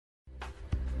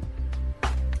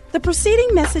The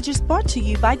preceding message is brought to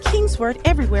you by Kingsword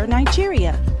Everywhere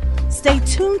Nigeria. Stay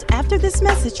tuned after this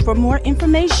message for more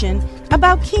information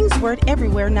about Kingsword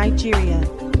Everywhere Nigeria.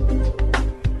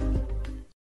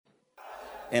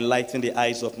 Enlighten the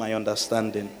eyes of my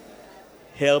understanding.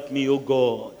 Help me, O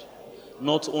God,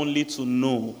 not only to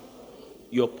know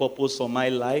your purpose for my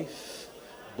life,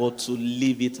 but to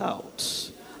live it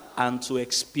out and to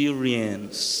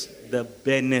experience the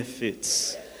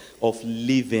benefits of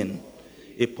living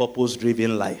a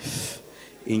purpose-driven life.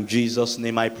 In Jesus'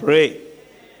 name I pray.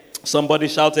 Somebody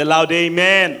shout aloud,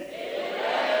 amen.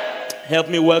 Amen. Help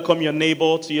me welcome your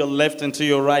neighbor to your left and to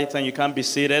your right, and you can be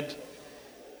seated.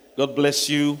 God bless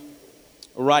you.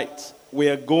 Right. We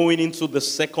are going into the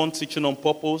second teaching on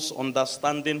purpose,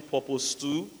 understanding purpose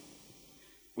 2.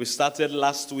 We started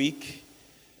last week,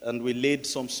 and we laid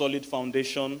some solid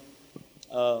foundation.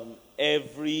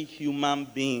 Every human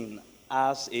being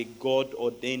has a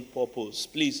God-ordained purpose.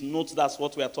 Please note that's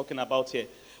what we are talking about here.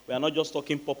 We are not just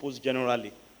talking purpose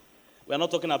generally. We are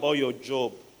not talking about your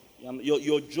job.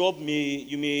 Your job,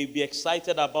 you may be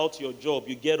excited about your job.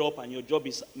 You get up and your job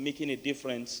is making a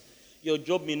difference. Your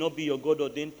job may not be your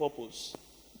God-ordained purpose.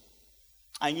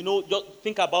 And just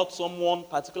think about someone,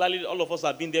 particularly all of us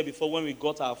have been there before when we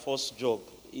got our first job.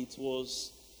 It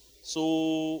was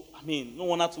no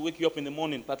one had to wake you up in the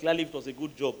morning, particularly if it was a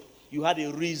good job. You had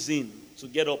a reason to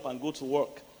get up and go to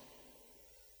work.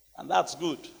 And that's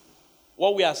good.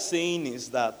 What we are saying is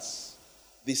that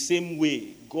the same way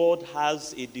God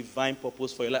has a divine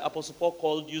purpose for your life. Apostle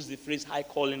Paul used the phrase high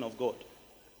calling of God.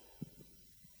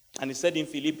 And he said in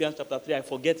Philippians chapter 3, I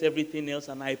forget everything else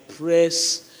and I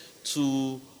press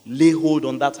to lay hold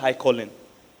on that high calling.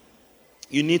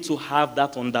 You need to have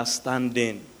that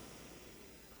understanding.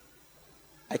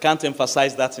 I can't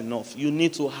emphasize that enough. You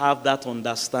need to have that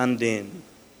understanding.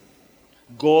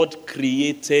 God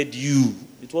created you.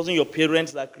 It wasn't your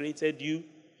parents that created you.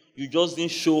 You just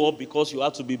didn't show up because you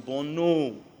had to be born.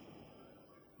 No.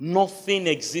 Nothing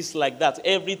exists like that.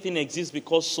 Everything exists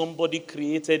because somebody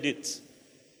created it.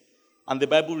 And the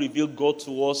Bible revealed God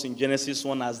to us in Genesis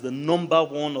 1 as the number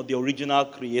one or the original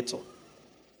creator.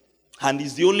 And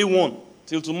he's the only one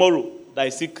till tomorrow that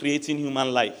is still creating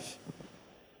human life.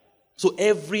 So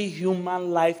every human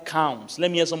life counts.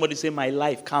 Let me hear somebody say, my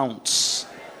life counts.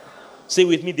 Say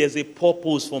with me, there's a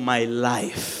purpose for my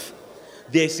life.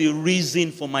 There's a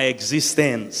reason for my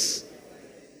existence.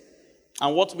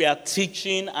 And what we are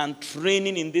teaching and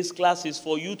training in this class is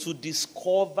for you to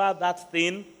discover that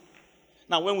thing.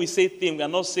 Now, when we say thing, we are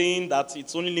not saying that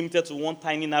it's only limited to one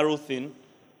tiny, narrow thing.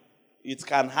 It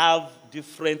can have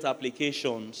different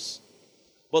applications.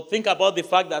 But think about the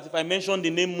fact that if I mention the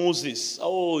name Moses,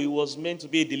 he was meant to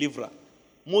be a deliverer.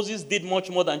 Moses did much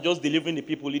more than just delivering the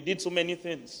people. He did so many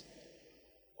things.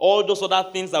 All those other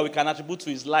things that we can attribute to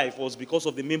his life was because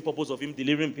of the main purpose of him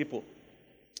delivering people.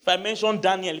 If I mention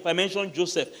Daniel, if I mention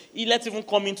Joseph, let's even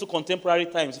come into contemporary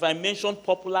times. If I mention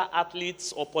popular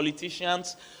athletes or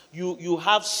politicians, you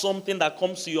have something that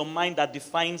comes to your mind that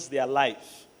defines their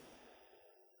life.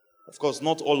 Of course,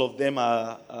 not all of them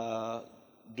are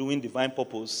doing divine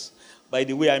purpose. By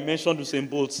the way, I mentioned Usain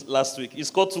Bolt last week. He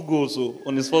scored 2 goals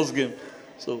on his first game.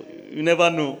 So you never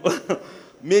know.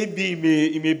 Maybe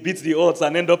he may beat the odds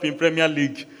and end up in Premier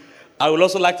League. I would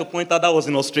also like to point out that was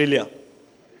in Australia.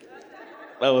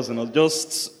 That was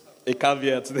just a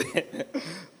caveat there.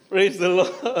 Praise the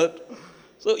Lord.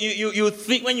 So you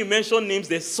think when you mention names,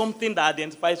 there's something that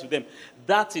identifies with them.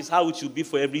 That is how it should be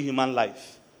for every human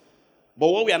life. But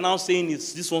what we are now saying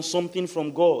is this one's something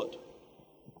from God.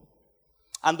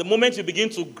 And the moment you begin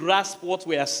to grasp what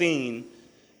we are saying,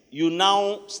 you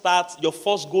now start, your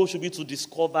first goal should be to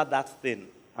discover that thing.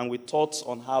 And we taught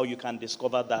on how you can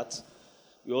discover that.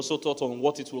 We also taught on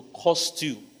what it will cost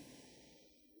you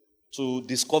to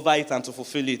discover it and to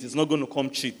fulfill it. It's not going to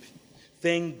come cheap.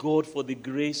 Thank God for the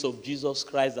grace of Jesus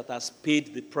Christ that has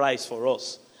paid the price for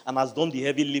us and has done the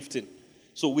heavy lifting.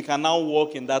 So we can now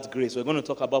walk in that grace. We're going to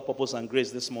talk about purpose and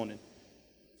grace this morning.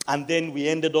 And then we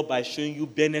ended up by showing you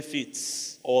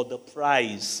benefits or the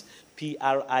prize,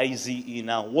 Prize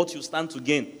now. What you stand to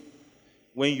gain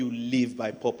when you live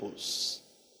by purpose.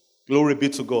 Glory be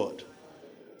to God.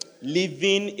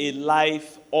 Living a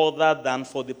life other than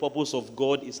for the purpose of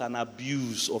God is an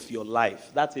abuse of your life.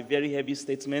 That's a very heavy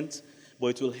statement, but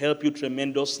it will help you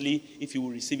tremendously if you will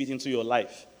receive it into your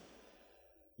life.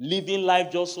 Living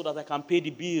life just so that I can pay the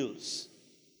bills.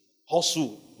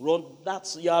 Hustle, run,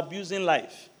 you're abusing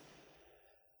life.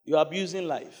 You're abusing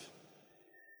life.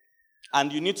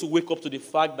 And you need to wake up to the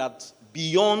fact that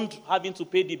beyond having to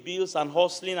pay the bills and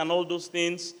hustling and all those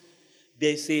things,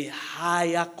 there's a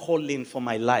higher calling for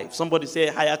my life. Somebody say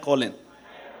higher calling.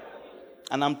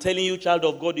 And I'm telling you, child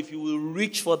of God, if you will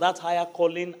reach for that higher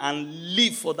calling and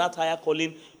live for that higher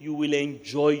calling, you will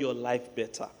enjoy your life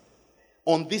better.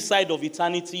 On this side of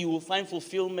eternity, you will find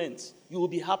fulfillment. You will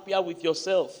be happier with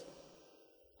yourself.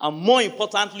 And more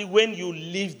importantly, when you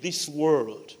leave this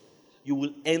world, you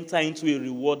will enter into a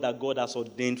reward that God has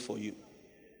ordained for you.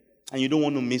 And you don't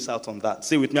want to miss out on that.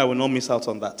 Say with me, I will not miss out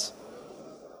on that.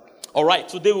 All right,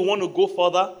 today we want to go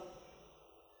further.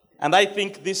 And I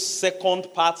think this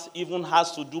second part even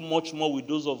has to do much more with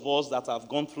those of us that have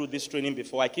gone through this training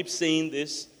before. I keep saying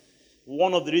this.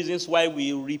 One of the reasons why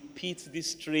we repeat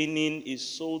this training is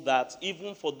so that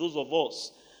even for those of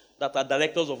us that are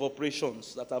directors of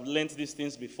operations, that have learned these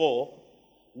things before,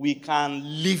 we can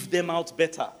live them out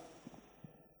better.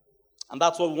 And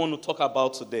that's what we want to talk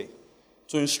about today.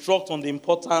 To instruct on the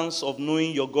importance of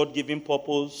knowing your God-given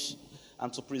purpose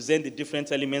and to present the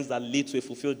different elements that lead to a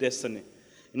fulfilled destiny.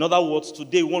 In other words,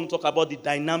 today we want to talk about the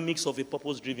dynamics of a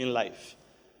purpose-driven life.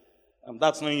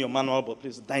 That's not in your manual, but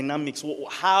please, dynamics.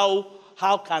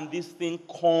 How can this thing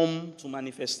come to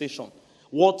manifestation?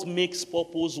 What makes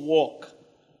purpose work?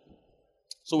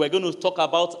 So we're going to talk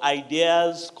about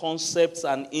ideas, concepts,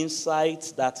 and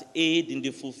insights that aid in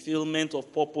the fulfillment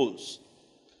of purpose.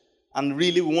 And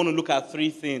really, we want to look at three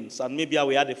things, and maybe I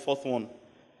will add a fourth one.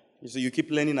 So you keep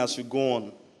learning as you go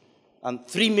on. And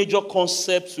three major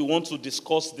concepts we want to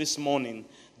discuss this morning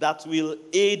that will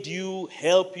aid you,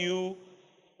 help you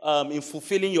in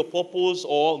fulfilling your purpose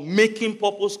or making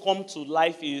purpose come to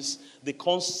life is the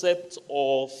concept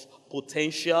of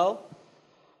potential,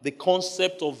 the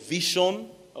concept of vision,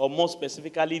 or more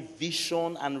specifically,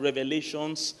 vision and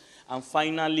revelations, and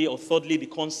finally, or thirdly, the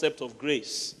concept of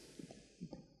grace.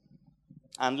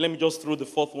 And let me just throw the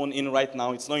fourth one in right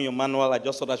now. It's not in your manual. I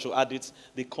just thought I should add it.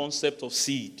 The concept of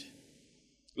seed.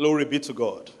 Glory be to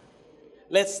God.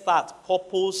 Let's start.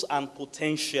 Purpose and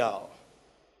potential.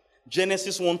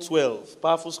 Genesis 1:12.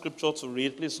 Powerful scripture to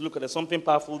read. Please look at it. There's something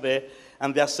powerful there.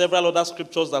 And there are several other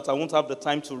scriptures that I won't have the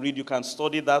time to read. You can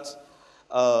study that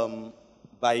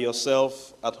by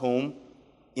yourself at home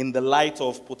in the light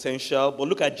of potential. But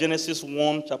look at Genesis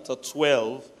 1, chapter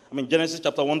 12. Genesis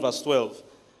chapter 1, verse 12.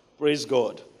 Praise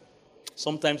God.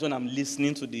 Sometimes when I'm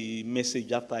listening to the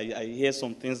message after, I hear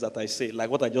some things that I say, like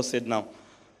what I just said now.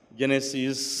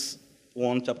 Genesis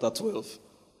 1, chapter 12.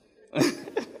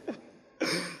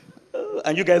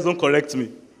 And you guys don't correct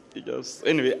me.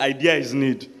 Anyway, idea is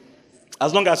need.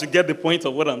 As long as you get the point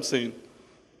of what I'm saying.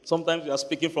 Sometimes we are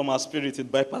speaking from our spirit.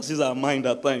 It bypasses our mind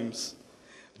at times.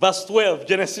 Verse 12,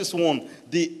 Genesis 1.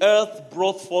 The earth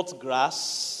brought forth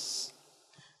grass,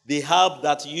 the herb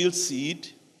that yields seed,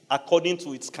 according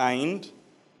to its kind,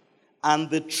 and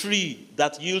the tree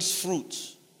that yields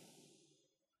fruit,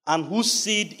 and whose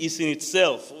seed is in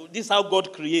itself. This is how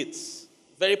God creates.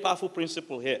 Very powerful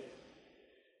principle here.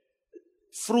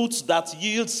 Fruit that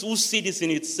yields, whose seed is in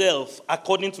itself,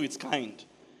 according to its kind.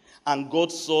 And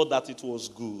God saw that it was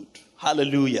good.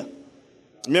 Hallelujah.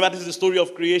 Remember, this is the story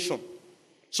of creation.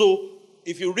 So,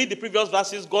 if you read the previous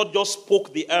verses, God just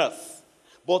spoke the earth.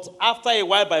 But after a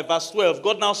while, by verse 12,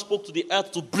 God now spoke to the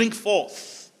earth to bring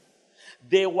forth.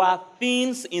 There were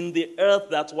things in the earth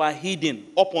that were hidden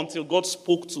up until God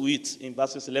spoke to it in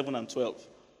verses 11 and 12.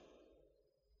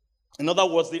 In other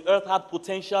words, the earth had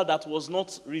potential that was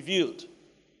not revealed.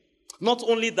 Not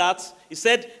only that, he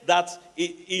said that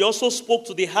he also spoke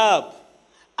to the herb.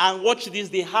 And watch this,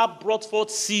 the herb brought forth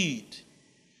seed.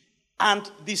 And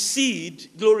the seed,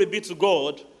 glory be to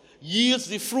God, yields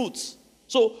the fruit.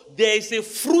 So there is a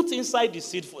fruit inside the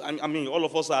seed. All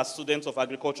of us are students of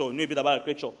agriculture. We know a bit about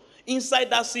agriculture. Inside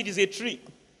that seed is a tree.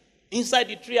 Inside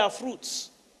the tree are fruits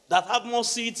that have more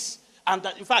seeds. And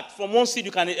that, in fact, from one seed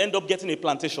you can end up getting a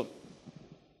plantation.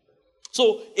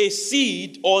 So a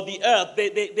seed or the earth,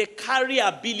 they carry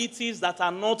abilities that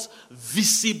are not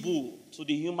visible to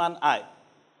the human eye.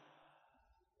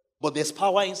 But there's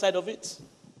power inside of it.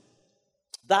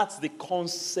 That's the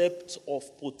concept of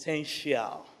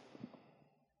potential.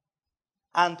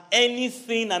 And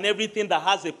anything and everything that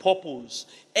has a purpose,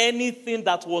 anything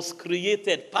that was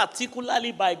created,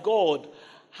 particularly by God,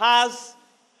 has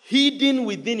hidden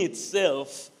within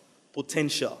itself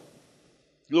potential.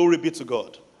 Glory be to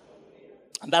God.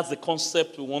 And that's the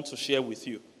concept we want to share with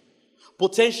you.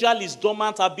 Potential is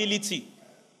dormant ability,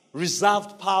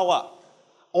 reserved power,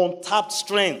 untapped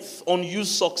strength,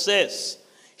 unused success,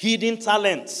 hidden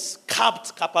talents,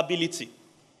 capped capability.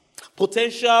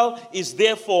 Potential is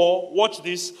therefore, watch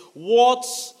this, what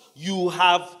you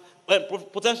have.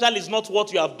 Potential is not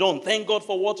what you have done. Thank God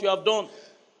for what you have done.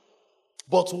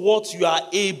 But what you are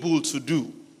able to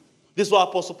do. This is what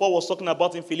Apostle Paul was talking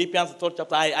about in Philippians, the 3rd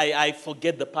chapter. I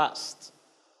forget the past.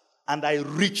 and I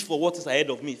reach for what is ahead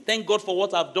of me. Thank God for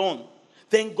what I've done.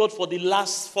 Thank God for the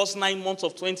first 9 months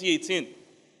of 2018.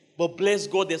 But bless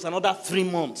God, there's another 3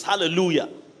 months. Hallelujah.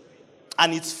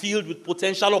 And it's filled with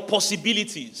potential or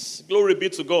possibilities. Glory be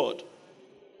to God.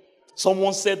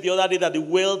 Someone said the other day that the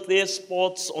wealthiest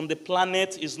spots on the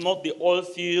planet is not the oil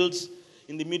fields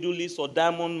in the Middle East or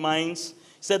diamond mines. He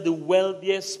said the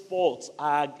wealthiest spots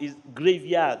are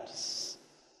graveyards.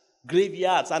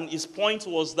 Graveyards. And his point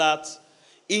was that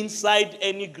inside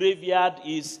any graveyard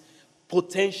is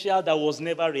potential that was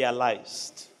never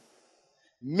realized.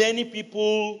 Many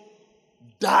people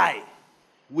die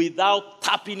without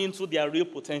tapping into their real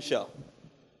potential.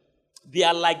 They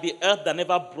are like the earth that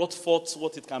never brought forth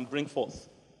what it can bring forth.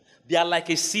 They are like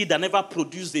a seed that never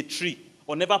produced a tree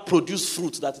or never produced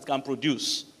fruit that it can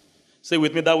produce. Say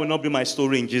with me, that will not be my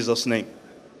story in Jesus' name.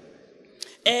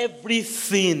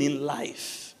 Everything in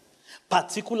life,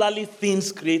 particularly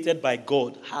things created by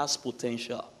God, has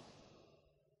potential.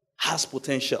 Has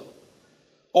potential.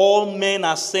 All men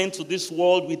are sent to this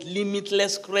world with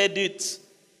limitless credit.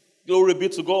 Glory be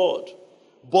to God.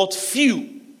 But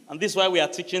few, and this is why we are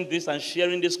teaching this and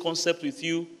sharing this concept with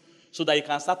you so that you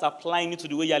can start applying it to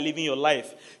the way you are living your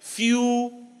life.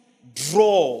 Few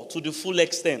draw to the full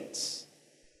extent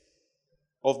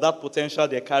of that potential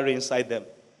they carry inside them.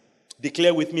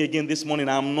 Declare with me again this morning,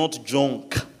 I'm not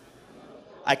junk.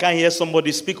 I can't hear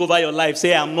somebody speak over your life.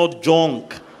 Say, I'm not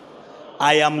junk.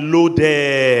 I am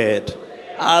loaded.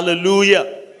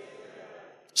 Hallelujah.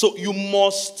 So you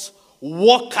must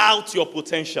work out your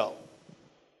potential.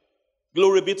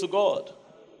 Glory be to God.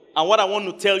 And what I want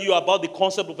to tell you about the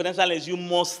concept of potential is you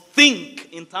must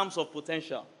think in terms of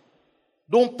potential.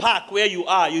 Don't park where you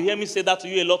are. You hear me say that to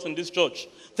you a lot in this church.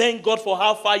 Thank God for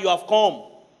how far you have come.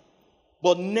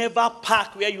 But never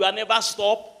park where you are. Never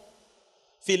stop.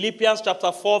 Philippians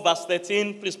chapter 4 verse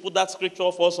 13. Please put that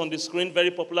scripture for us on the screen.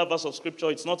 Very popular verse of scripture.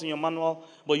 It's not in your manual,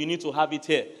 but you need to have it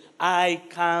here. I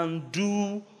can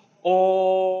do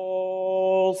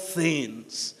all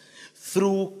things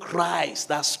through Christ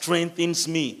that strengthens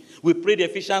me. We prayed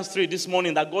Ephesians 3 this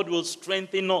morning that God will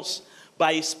strengthen us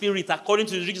by His Spirit according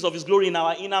to the riches of His glory in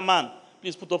our inner man.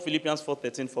 Please put up Philippians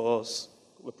 4:13 for us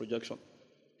with projection.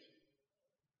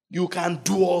 You can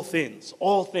do all things.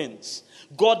 All things.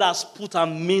 God has put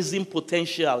amazing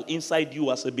potential inside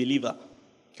you as a believer.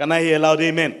 Can I hear a loud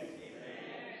amen? Amen.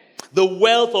 The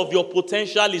wealth of your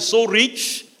potential is so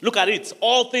rich. Look at it.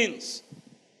 All things.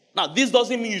 Now, this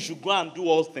doesn't mean you should go and do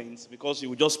all things because you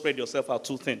will just spread yourself out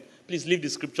too thin. Please leave the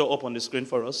scripture up on the screen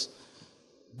for us.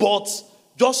 But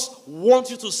just want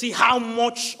you to see how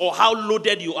much or how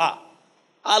loaded you are.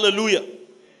 Hallelujah.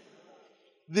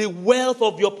 The wealth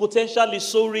of your potential is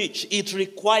so rich, it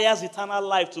requires eternal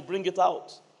life to bring it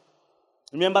out.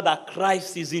 Remember that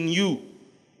Christ is in you.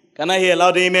 Can I hear a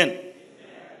loud amen? Amen.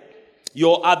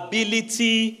 Your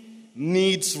ability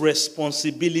needs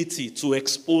responsibility to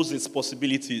expose its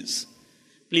possibilities.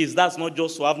 Please, that's not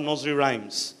just to have nursery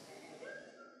rhymes.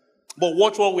 But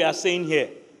watch what we are saying here.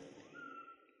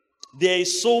 There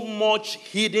is so much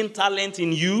hidden talent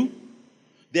in you.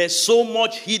 There's so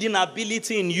much hidden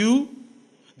ability in you.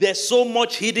 There's so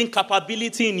much hidden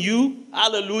capability in you.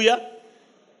 Hallelujah.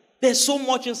 There's so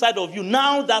much inside of you.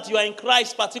 Now that you are in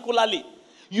Christ particularly,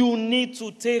 you need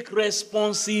to take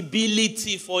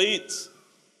responsibility for it.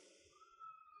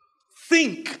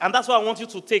 Think, and that's what I want you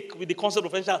to take with the concept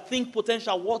of potential. Think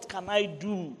potential. What can I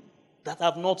do that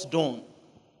I've not done?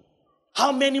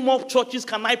 How many more churches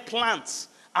can I plant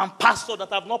and pastor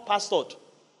that I've not pastored?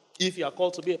 If you are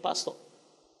called to be a pastor.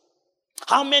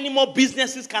 How many more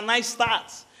businesses can I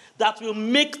start that will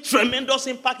make tremendous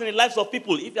impact in the lives of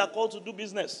people if you are called to do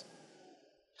business?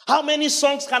 How many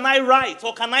songs can I write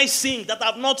or can I sing that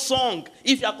I've not sung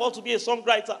if you are called to be a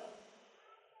songwriter?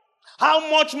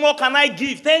 How much more can I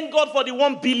give? Thank God for the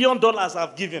 $1 billion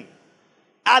I've given.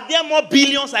 Are there more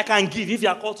billions I can give if you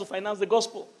are called to finance the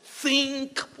gospel?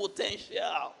 Think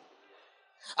potential.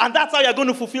 And that's how you're going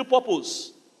to fulfill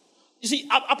purpose. You see,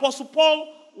 Apostle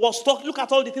Paul was talking, look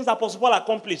at all the things Apostle Paul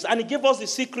accomplished. And he gave us the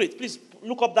secret. Please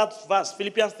look up that verse,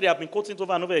 Philippians 3. I've been quoting it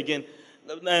over and over again.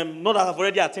 Not that I've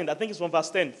already attained. I think it's from verse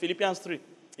 10. Philippians 3.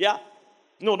 Yeah?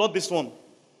 No, not this one.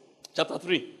 Chapter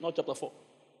 3, not chapter 4.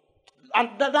 And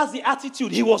that's the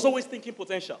attitude. He was always thinking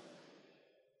potential.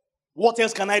 What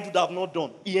else can I do that I've not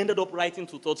done? He ended up writing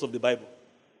 2/3 of the Bible.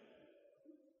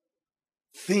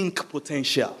 Think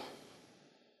potential.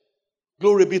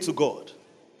 Glory be to God.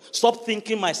 Stop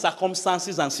thinking my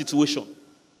circumstances and situation.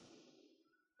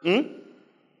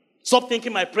 Stop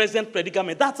thinking my present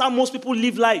predicament. That's how most people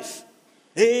live life.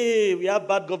 Hey, we have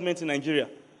bad government in Nigeria.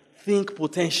 Think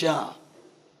potential.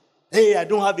 Hey, I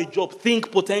don't have a job. Think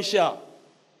potential.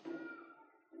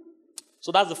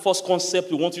 So that's the first concept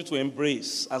we want you to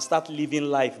embrace and start living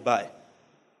life by.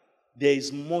 There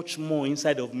is much more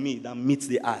inside of me than meets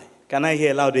the eye. Can I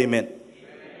hear a loud amen? Amen.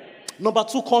 Number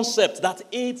 2 concept that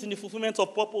aids in the fulfillment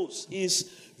of purpose is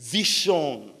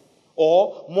vision.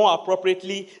 Or more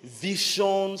appropriately,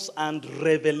 visions and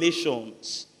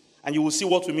revelations. And you will see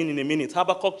what we mean in a minute.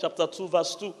 Habakkuk chapter 2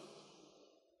 verse 2.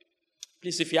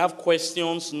 Please, if you have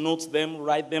questions, note them,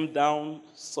 write them down,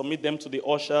 submit them to the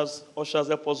ushers. Ushers,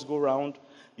 help us go around.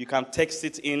 You can text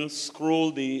it in,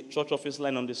 scroll the church office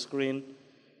line on the screen.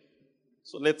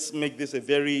 So let's make this a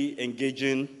very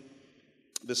engaging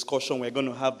discussion we're going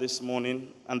to have this morning.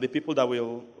 And the people that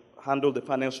will handle the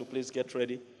panel should please get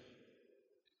ready.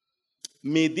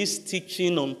 May this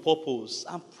teaching on purpose,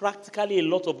 and practically a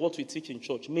lot of what we teach in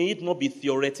church, may it not be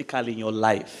theoretical in your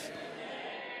life.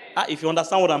 If you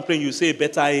understand what I'm praying, you say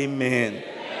better amen.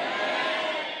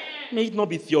 May it not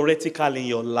be theoretical in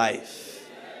your life.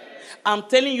 I'm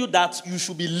telling you that you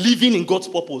should be living in God's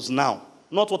purpose now,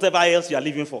 not whatever else you are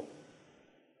living for.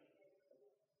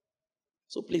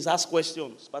 So please ask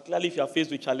questions, particularly if you are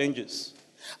faced with challenges.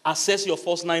 Assess your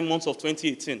first 9 months of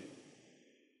 2018.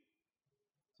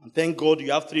 And thank God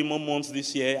you have 3 more months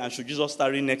this year, and should Jesus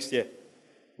tarry next year,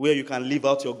 where you can live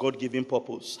out your God-given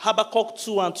purpose. Habakkuk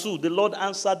 2:2, the Lord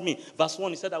answered me. Verse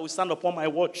 1, he said, I will stand upon my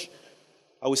watch.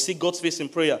 I will seek God's face in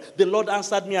prayer. The Lord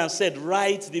answered me and said,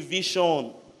 write the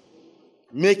vision.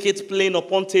 Make it plain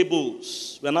upon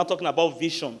tables. We are now talking about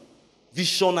vision.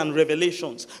 Vision and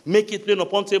revelations. Make it plain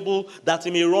upon table that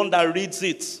he may run that reads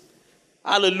it.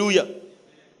 Hallelujah.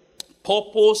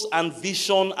 Purpose and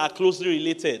vision are closely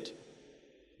related.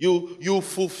 You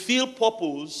fulfill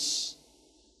purpose.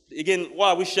 Again, what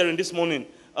are we sharing this morning?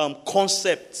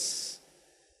 Concepts,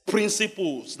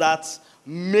 principles that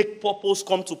make purpose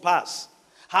come to pass.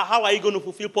 How are you going to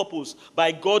fulfill purpose?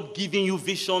 By God giving you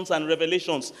visions and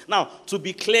revelations. Now, to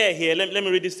be clear here, let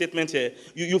me read this statement here.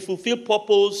 You fulfill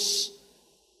purpose.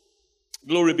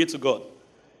 Glory be to God.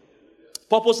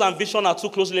 Purpose and vision are 2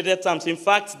 closely related terms. In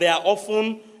fact, they are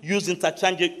often used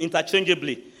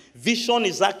interchangeably. Vision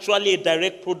is actually a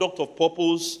direct product of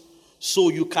purpose. So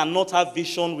you cannot have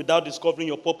vision without discovering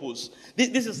your purpose.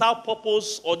 This is how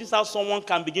purpose, or this is how someone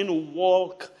can begin to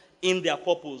walk in their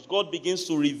purpose. God begins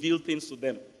to reveal things to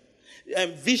them.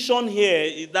 Vision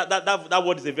here, that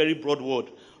word is a very broad word.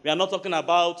 We are not talking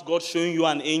about God showing you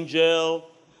an angel,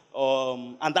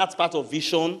 and that's part of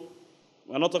vision.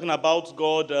 We are not talking about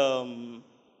God.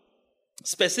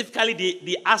 Specifically,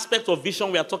 the aspect of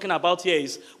vision we are talking about here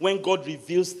is when God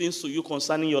reveals things to you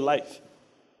concerning your life.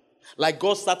 Like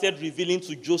God started revealing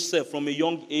to Joseph from a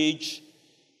young age.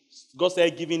 God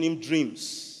started giving him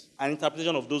dreams and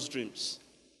interpretation of those dreams.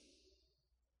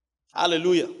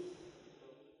 Hallelujah.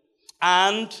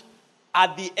 And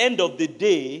at the end of the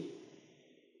day,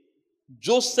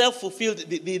 Joseph fulfilled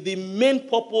the main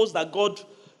purpose that God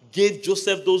gave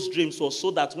Joseph those dreams was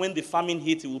so that when the famine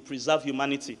hit, he will preserve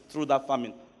humanity through that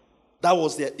famine. That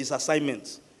was his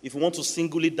assignment. If you want to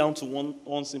single it down to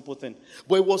one simple thing.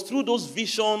 But it was through those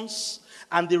visions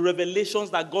and the revelations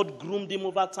that God groomed him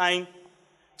over time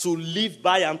to live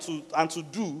by and to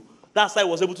do. That's how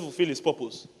he was able to fulfill his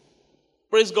purpose.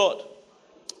 Praise God.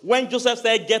 When Joseph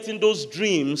started getting those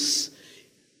dreams,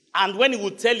 and when he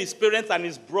would tell his parents and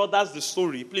his brothers the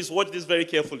story, please watch this very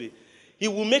carefully. He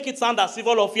will make it sound as if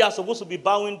all of you are supposed to be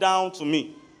bowing down to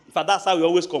me. In fact, that's how he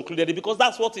always concluded it, because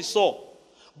that's what he saw.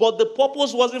 But the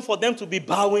purpose wasn't for them to be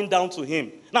bowing down to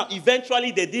him. Now,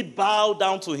 eventually, they did bow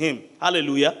down to him.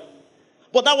 Hallelujah.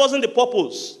 But that wasn't the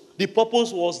purpose. The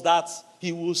purpose was that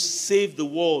he will save the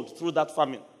world through that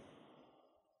famine.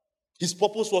 His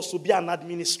purpose was to be an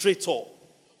administrator,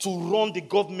 to run the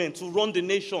government, to run the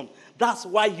nation. That's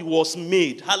why he was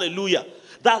made. Hallelujah.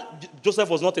 That Joseph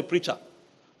was not a preacher.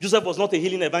 Joseph was not a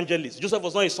healing evangelist. Joseph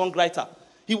was not a songwriter.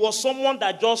 He was someone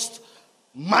that just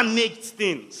managed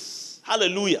things.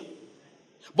 Hallelujah.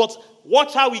 But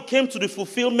watch how he came to the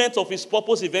fulfillment of his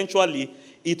purpose eventually.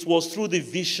 It was through the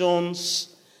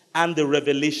visions and the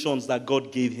revelations that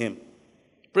God gave him.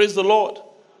 Praise the Lord.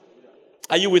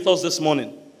 Are you with us this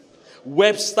morning?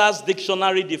 Webster's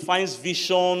dictionary defines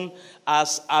vision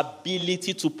as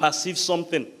ability to perceive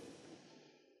something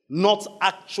not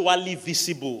actually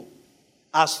visible,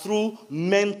 as through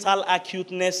mental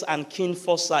acuteness and keen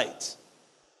foresight.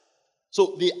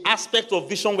 So the aspect of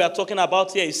vision we are talking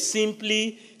about here is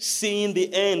simply seeing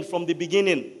the end from the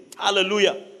beginning.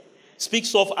 Hallelujah.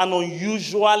 Speaks of an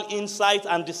unusual insight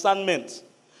and discernment.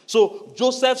 So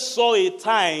Joseph saw a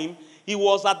time, he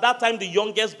was at that time the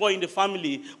youngest boy in the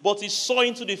family, but he saw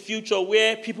into the future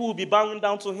where people will be bowing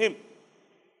down to him.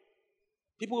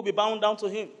 People will be bowing down to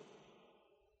him.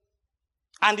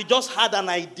 And he just had an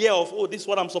idea of, oh, this is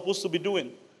what I'm supposed to be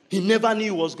doing. He never knew he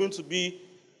was going to be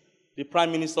the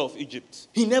prime minister of Egypt.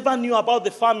 He never knew about the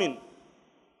famine.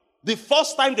 The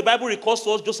first time the Bible records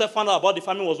to us Joseph found out about the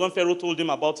famine was when Pharaoh told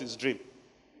him about his dream.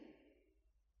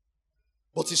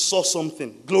 But he saw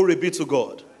something. Glory be to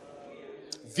God.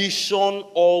 Vision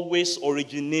always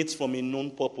originates from a known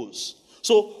purpose.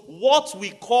 So what we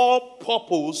call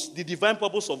purpose, the divine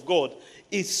purpose of God,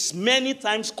 is many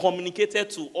times communicated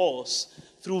to us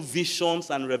through visions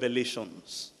and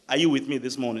revelations. Are you with me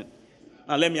this morning?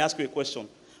 Now let me ask you a question.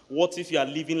 What if you are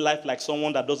living life like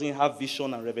someone that doesn't have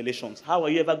vision and revelations? How are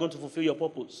you ever going to fulfill your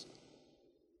purpose?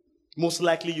 Most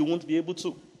likely you won't be able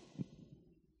to.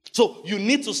 So you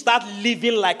need to start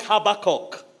living like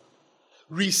Habakkuk,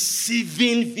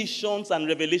 receiving visions and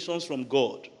revelations from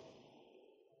God.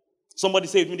 Somebody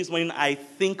say with me this morning, I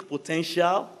think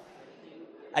potential.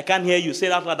 I can't hear you. Say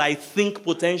that loud. I think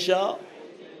potential.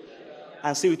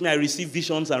 And say with me, I receive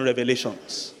visions and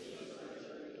revelations.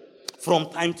 From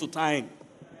time to time.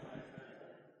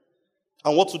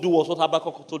 And what to do was what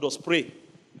Habakkuk told us, pray.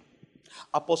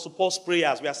 Apostle Paul's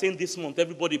prayers. We are saying this month,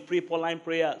 everybody pray Pauline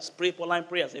prayers. Pray Pauline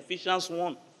prayers. Ephesians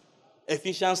 1.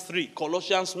 Ephesians 3,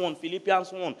 Colossians 1,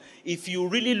 Philippians 1. If you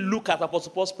really look at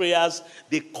Apostle Paul's prayers,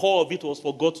 the core of it was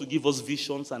for God to give us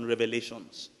visions and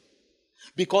revelations.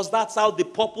 Because that's how the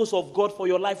purpose of God for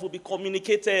your life will be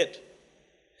communicated.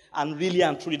 And really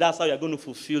and truly, that's how you're going to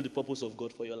fulfill the purpose of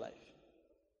God for your life.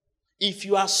 If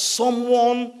you are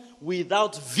someone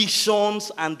without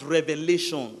visions and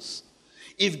revelations,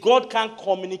 if God can't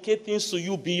communicate things to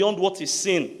you beyond what is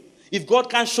seen, if God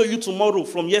can't show you tomorrow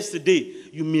from yesterday,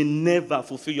 you may never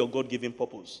fulfill your God-given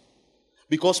purpose.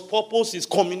 Because purpose is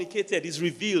communicated, is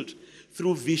revealed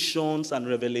through visions and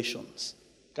revelations.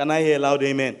 Can I hear a loud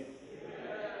amen?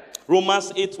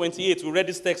 Romans 8:28. We read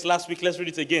this text last week. Let's read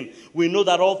it again. We know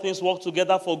that all things work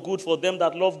together for good for them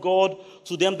that love God,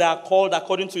 to them that are called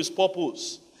according to his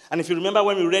purpose. And if you remember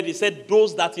when we read, he said,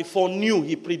 those that he foreknew,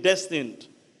 he predestined.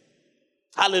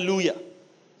 Hallelujah.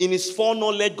 In his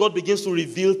foreknowledge, God begins to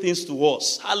reveal things to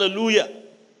us. Hallelujah.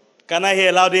 Can I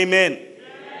hear a loud amen? Amen.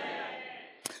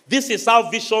 This is how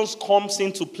visions comes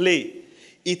into play.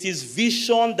 It is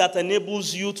vision that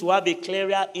enables you to have a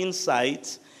clearer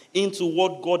insight into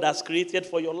what God has created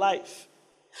for your life.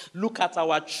 Look at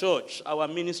our church, our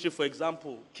ministry, for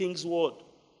example, King's Word.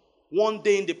 One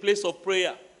day in the place of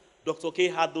prayer, Dr. K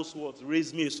had those words,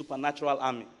 raise me a supernatural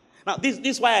army. Now, this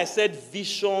is why I said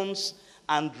visions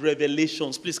and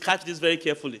revelations. Please catch this very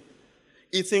carefully.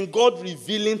 It's in God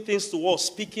revealing things to us,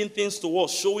 speaking things to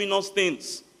us, showing us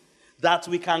things that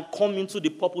we can come into the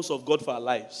purpose of God for our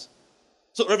lives.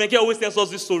 So Reverend K always tells us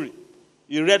this story.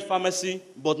 He read pharmacy,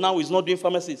 but now he's not doing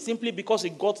pharmacy simply because he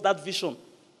got that vision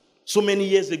so many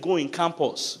years ago in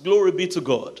campus. Glory be to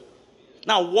God.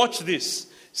 Now watch this.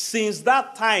 Since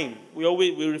that time, we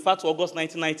refer to August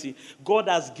 1990, God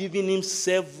has given him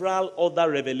several other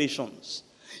revelations.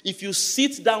 If you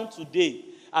sit down today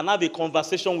and have a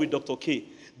conversation with Dr. K,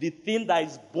 the thing that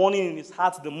is burning in his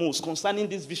heart the most concerning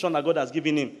this vision that God has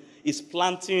given him is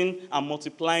planting and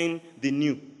multiplying the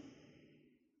new.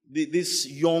 These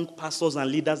young pastors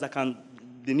and leaders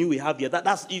the new we have here.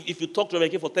 That's if you talk to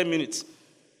Rebecca for 10 minutes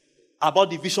about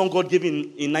the vision God gave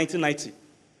in 1990.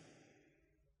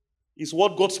 It's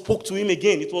what God spoke to him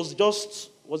again. It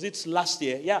was it last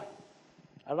year? Yeah.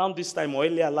 Around this time or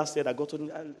earlier last year that God told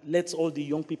him, let all the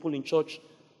young people in church,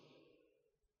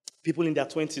 people in their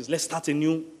 20s, let's start a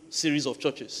new series of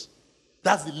churches.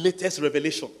 That's the latest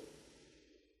revelation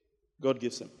God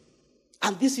gives him.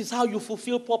 And this is how you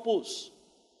fulfill purpose.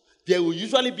 There will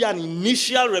usually be an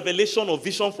initial revelation or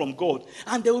vision from God,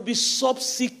 and there will be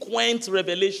subsequent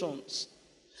revelations.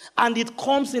 And it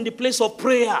comes in the place of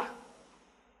prayer.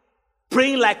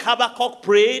 Praying like Habakkuk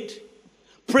prayed,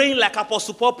 praying like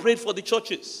Apostle Paul prayed for the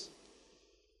churches.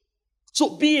 So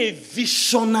be a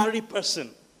visionary person.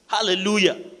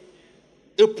 Hallelujah.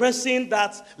 A person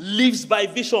that lives by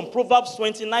vision. Proverbs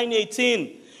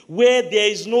 29:18. Where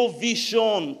there is no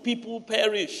vision, people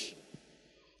perish.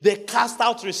 They cast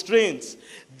out restraints.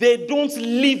 They don't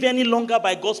live any longer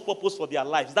by God's purpose for their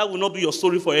lives. That will not be your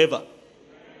story forever.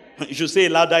 You should say a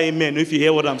louder amen if you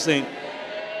hear what I'm saying.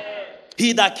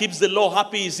 He that keeps the law,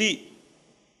 happy is he.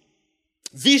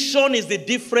 Vision is the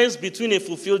difference between a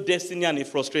fulfilled destiny and a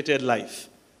frustrated life.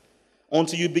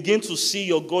 Until you begin to see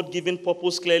your God-given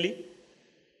purpose clearly,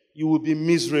 you will be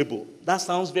miserable. That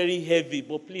sounds very heavy,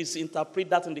 but please interpret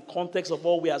that in the context of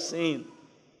what we are saying.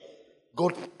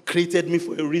 God created me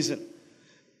for a reason.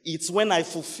 It's when I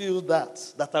fulfill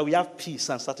that I will have peace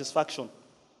and satisfaction.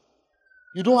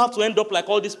 You don't have to end up like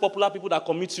all these popular people that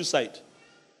commit suicide.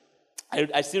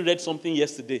 I still read something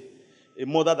yesterday. A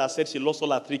mother that said she lost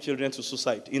all her 3 children to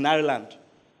suicide in Ireland.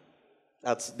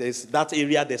 That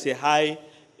area, there's a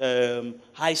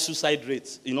high suicide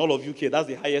rate. In all of UK, that's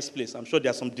the highest place. I'm sure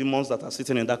there are some demons that are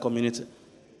sitting in that community.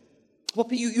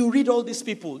 But you read all these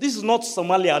people. This is not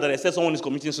Somalia that I said someone is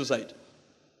committing suicide.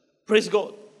 Praise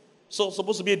God. So it's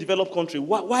supposed to be a developed country.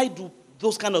 Why do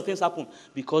those kind of things happen?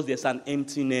 Because there's an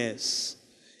emptiness.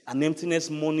 An emptiness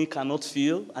money cannot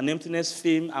fill. An emptiness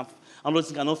fame and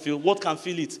others cannot fill. What can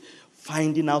fill it?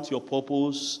 Finding out your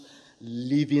purpose.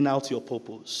 Living out your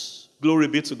purpose. Glory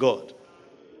be to God.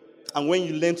 And when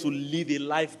you learn to live a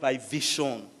life by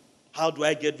vision, how do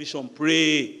I get vision?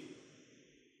 Pray.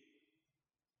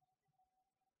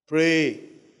 Pray.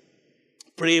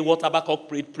 Pray what Habakkuk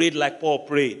prayed. Prayed like Paul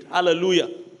prayed. Hallelujah.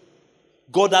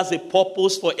 God has a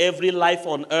purpose for every life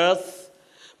on earth,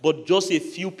 but just a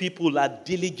few people are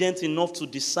diligent enough to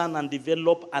discern and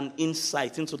develop an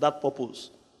insight into that purpose.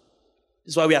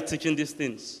 This is why we are teaching these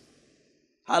things.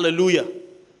 Hallelujah.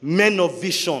 Men of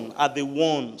vision are the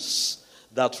ones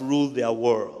that rule their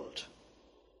world.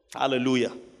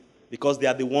 Hallelujah. Because they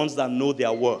are the ones that know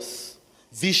their worth.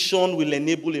 Vision will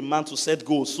enable a man to set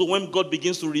goals. So when God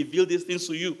begins to reveal these things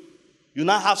to you, you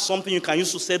now have something you can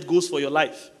use to set goals for your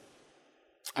life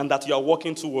and that you are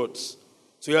working towards.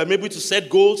 So you are able to set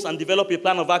goals and develop a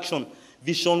plan of action.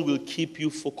 Vision will keep you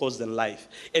focused in life.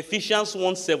 Ephesians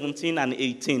 1:17 and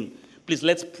 18. Please,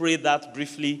 let's pray that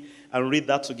briefly and read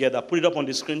that together. Put it up on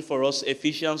the screen for us.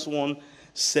 Ephesians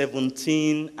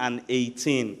 1:17 and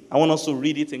 18. I want us to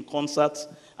read it in concert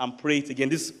and pray it again.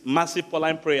 This massive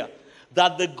Pauline prayer.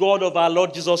 That the God of our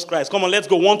Lord Jesus Christ. Come on, let's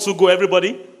go. 1, 2, go,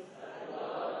 everybody.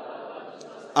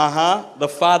 The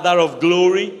Father of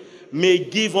glory may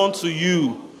give unto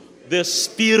you the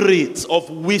spirit of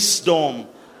wisdom.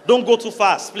 Don't go too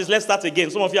fast. Please, let's start again.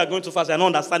 Some of you are going too fast. You're not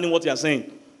understanding what you're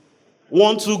saying.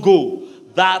 1, 2, go.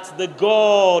 That the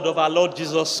God of our Lord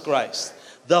Jesus Christ,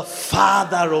 the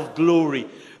Father of glory,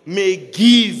 may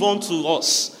give unto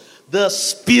us the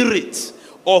spirit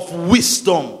of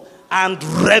wisdom and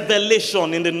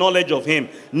revelation in the knowledge of him.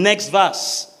 Next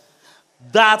verse.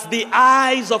 That the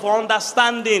eyes of our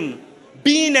understanding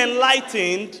being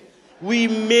enlightened, we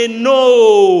may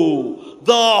know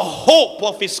the hope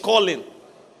of his calling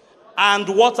and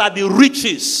what are the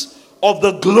riches of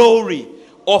the glory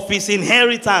of his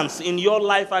inheritance in your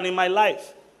life and in my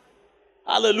life.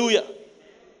 Hallelujah.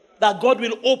 That God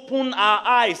will open our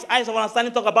eyes. Eyes of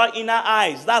understanding talk about inner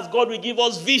eyes. That's God will give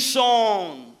us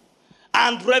vision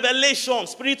and revelation,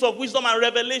 spirit of wisdom and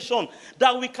revelation,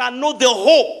 that we can know the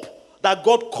hope that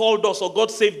God called us or God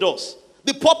saved us.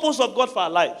 The purpose of God for our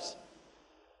lives.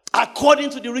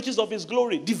 According to the riches of his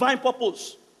glory. Divine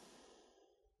purpose.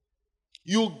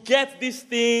 You get these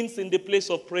things in the place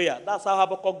of prayer. That's how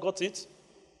Habakkuk got it.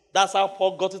 That's how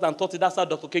Paul got it and taught it. That's how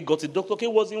Dr. K got it. Dr. K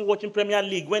wasn't watching Premier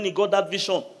League when he got that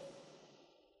vision.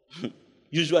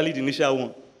 Usually the initial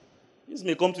one. This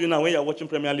may come to you now when you're watching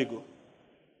Premier League.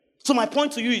 So my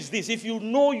point to you is this. If you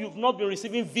know you've not been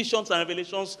receiving visions and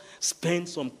revelations, spend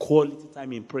some quality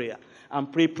time in prayer.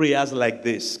 And pray prayers like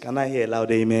this. Can I hear a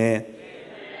loud amen? Amen.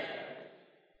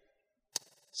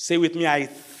 Say with me, I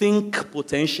think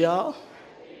potential.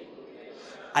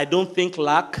 I don't think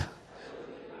lack.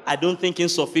 I don't think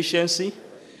insufficiency.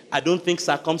 I don't think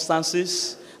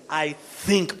circumstances. I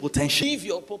think potential. Live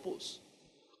your purpose.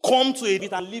 Come to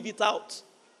it and live it out.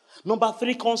 Number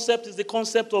 3 concept is the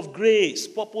concept of grace,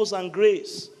 purpose and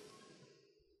grace.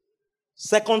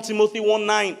 2 Timothy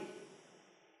 1:9.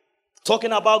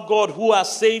 Talking about God who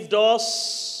has saved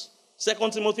us.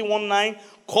 2 Timothy 1:9.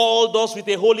 Called us with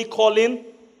a holy calling.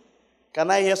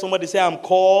 Can I hear somebody say, I'm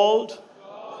called?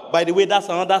 By the way, that's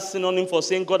another synonym for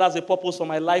saying God has a purpose for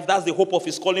my life. That's the hope of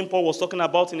his calling Paul was talking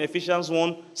about in Ephesians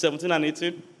 1:17 and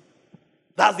 18.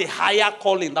 That's the higher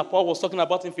calling that Paul was talking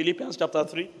about in Philippians chapter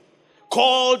 3.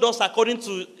 Called us according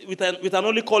to, with an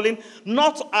holy calling,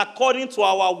 not according to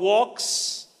our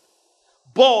works,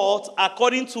 but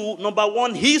according to, number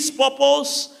 1, his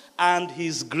purpose and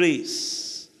his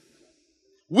grace,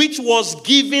 which was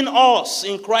given us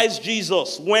in Christ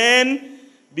Jesus when,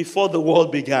 before the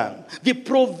world began. The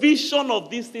provision of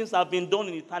these things have been done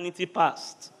in eternity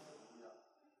past.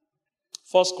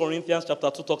 1 Corinthians chapter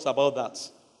 2 talks about that.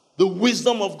 The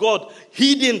wisdom of God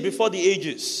hidden before the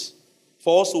ages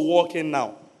for us to walk in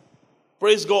now.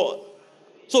 Praise God.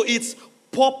 So it's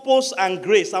purpose and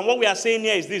grace. And what we are saying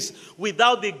here is this.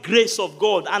 Without the grace of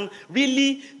God, and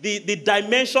really the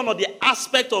dimension or the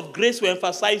aspect of grace we're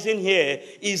emphasizing here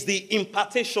is the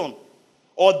impartation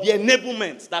or the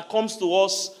enablement that comes to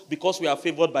us because we are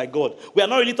favored by God. We are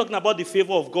not really talking about the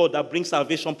favor of God that brings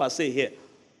salvation per se here.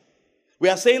 We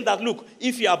are saying that, look,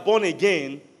 if you are born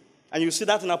again, and you see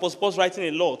that in Apostle Paul's writing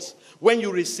a lot, when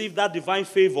you receive that divine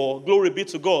favor, glory be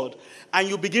to God, and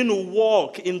you begin to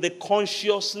walk in the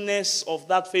consciousness of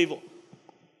that favor,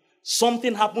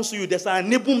 something happens to you. There's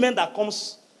an enablement that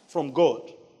comes from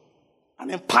God, an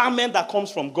empowerment that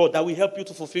comes from God that will help you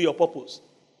to fulfill your purpose.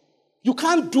 You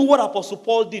can't do what Apostle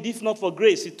Paul did if not for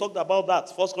grace. He talked about that,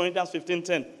 1 Corinthians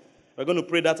 15:10. We're going to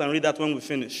pray that and read that when we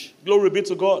finish. Glory be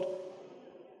to God.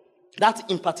 That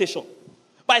impartation.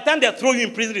 By the time they throw you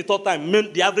in prison the third time,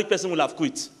 the average person will have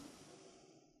quit.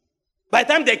 By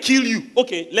the time they kill you,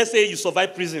 okay, let's say you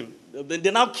survive prison.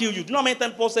 They now kill you. Do you know how many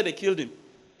times Paul said they killed him?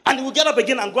 And he will get up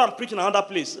again and go and preach in another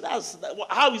place.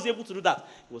 How is he able to do that?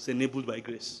 He was enabled by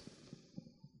grace.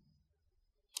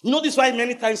 You know this is why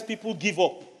many times people give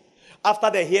up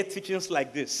after they hear teachings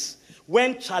like this.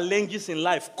 When challenges in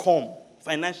life come,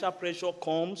 financial pressure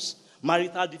comes,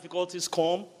 marital difficulties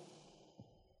come.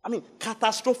 I mean,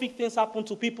 catastrophic things happen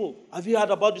to people. Have you heard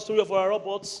about the story of our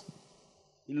robots?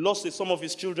 He lost some of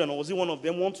his children, or was he one of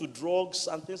them? Went to drugs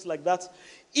and things like that.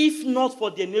 If not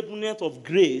for the enablement of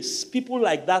grace, people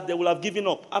like that, they will have given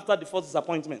up after the first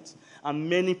disappointment. And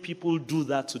many people do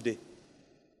that today.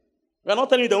 We are not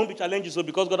telling you there won't be challenges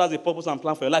because God has a purpose and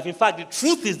plan for your life. In fact, the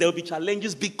truth is there will be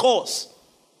challenges because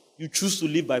you choose to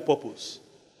live by purpose.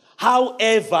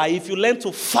 However, if you learn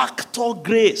to factor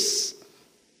grace,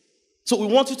 so we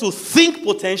want you to think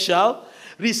potential,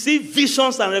 receive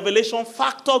visions and revelation,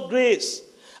 factor grace.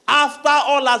 After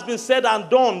all has been said and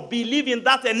done, believe in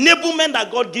that enablement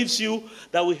that God gives you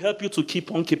that will help you to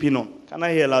keep on keeping on. Can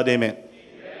I hear a loud amen?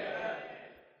 Amen.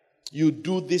 You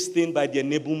do this thing by the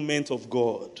enablement of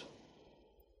God.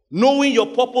 Knowing your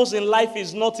purpose in life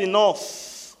is not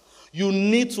enough. You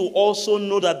need to also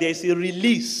know that there is a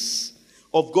release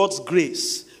of God's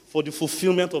grace for the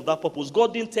fulfillment of that purpose.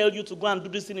 God didn't tell you to go and do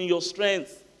this thing in your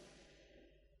strength.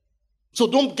 So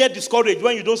don't get discouraged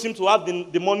when you don't seem to have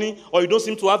the money, or you don't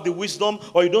seem to have the wisdom,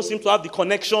 or you don't seem to have the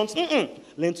connections.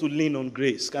 Learn to lean on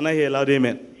grace. Can I hear a loud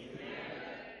amen? Amen.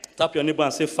 Tap your neighbor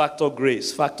and say, factor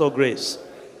grace, factor grace.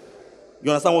 You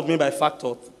understand what I mean by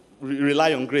factor?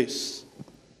 Rely on grace.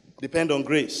 Depend on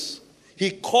grace.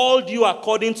 He called you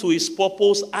according to his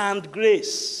purpose and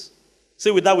grace.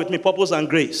 Say with that with me, purpose and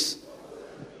grace.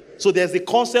 So there's the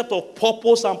concept of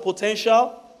purpose and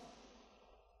potential.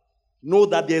 Know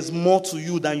that there's more to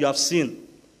you than you have seen.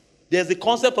 There's the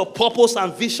concept of purpose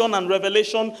and vision and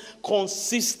revelation.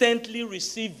 Consistently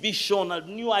receive vision and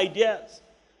new ideas,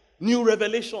 new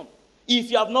revelation.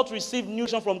 If you have not received new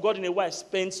vision from God in a while,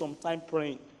 spend some time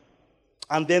praying.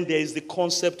 And then there is the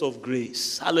concept of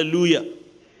grace. Hallelujah.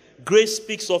 Grace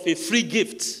speaks of a free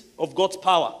gift of God's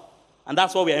power. And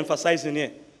that's what we are emphasizing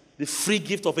here. The free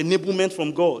gift of enablement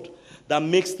from God that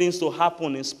makes things to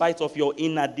happen in spite of your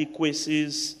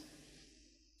inadequacies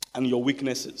and your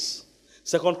weaknesses.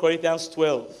 2 Corinthians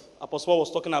 12. Apostle Paul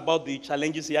was talking about the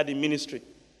challenges he had in ministry.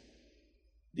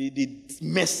 The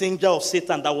messenger of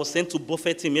Satan that was sent to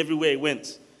buffet him everywhere he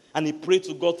went. And he prayed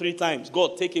to God 3 times.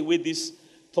 God, take away this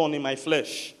thorn in my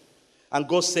flesh. And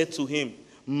God said to him,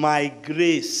 my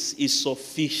grace is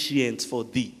sufficient for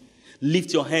thee.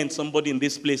 Lift your hand, somebody in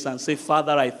this place, and say,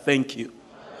 Father, I thank you.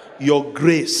 Your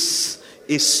grace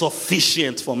is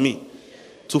sufficient for me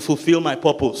to fulfill my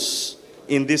purpose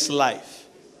in this life.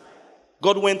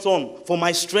 God went on, for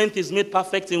my strength is made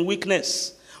perfect in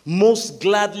weakness. Most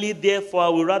gladly, therefore, I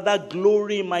will rather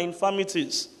glory in my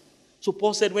infirmities. So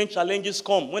Paul said, when challenges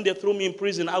come, when they throw me in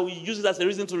prison, I will use it as a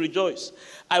reason to rejoice.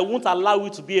 I won't allow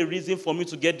it to be a reason for me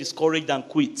to get discouraged and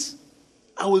quit.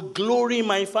 I will glory in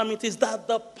my infirmities, that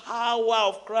the power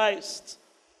of Christ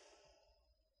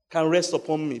can rest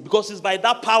upon me. Because it's by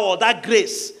that power, that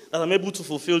grace, that I'm able to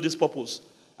fulfill this purpose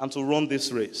and to run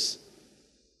this race.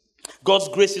 God's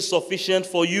grace is sufficient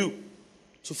for you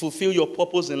to fulfill your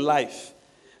purpose in life.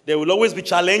 There will always be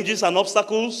challenges and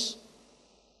obstacles.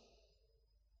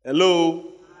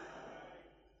 Hello?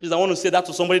 Please, I want to say that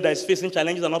to somebody that is facing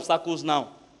challenges and obstacles now.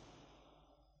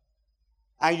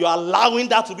 And you are allowing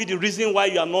that to be the reason why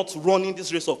you are not running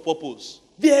this race of purpose.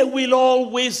 There will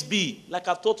always be, like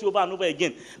I've taught you over and over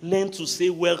again, learn to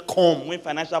say welcome when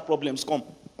financial problems come.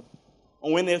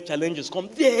 And when health challenges come,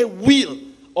 there will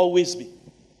always be.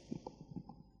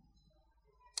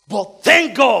 But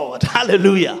thank God,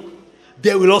 hallelujah,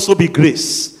 there will also be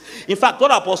grace. In fact, what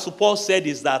Apostle Paul said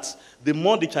is that the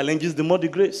more the challenges, the more the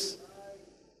grace.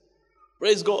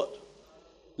 Praise God.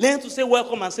 Learn to say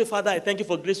welcome and say, Father, I thank you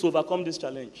for grace to overcome this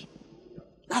challenge.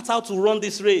 That's how to run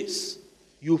this race.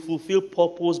 You fulfill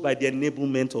purpose by the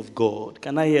enablement of God.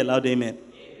 Can I hear a loud amen?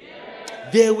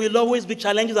 There will always be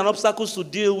challenges and obstacles to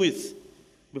deal with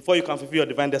before you can fulfill your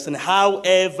divine destiny.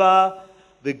 However,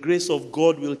 the grace of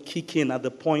God will kick in at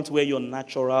the point where your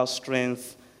natural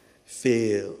strength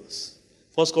fails.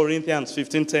 1 Corinthians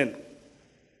 15:10.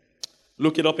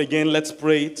 Look it up again. Let's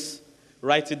pray it.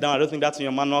 Write it down. I don't think that's in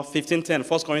your manual. 15:10.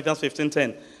 1 Corinthians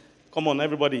 15:10. Come on,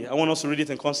 everybody. I want us to read it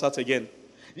in concert again.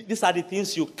 These are the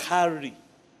things you carry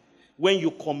when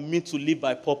you commit to live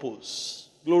by purpose.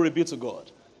 Glory be to God.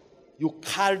 You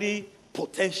carry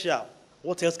potential.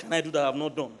 What else can I do that I have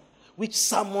not done? Which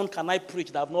sermon can I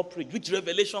preach that I have not preached? Which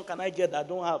revelation can I get that I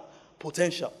don't have?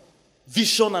 Potential.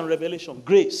 Vision and revelation.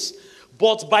 Grace.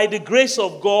 But by the grace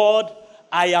of God,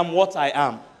 I am what I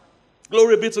am.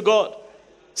 Glory be to God.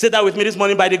 Say that with me this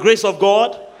morning. By the grace of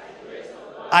God,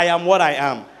 I am what I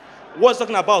am. What's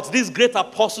talking about? This great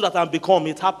apostle that I've become,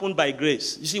 it happened by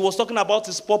grace. You see, he was talking about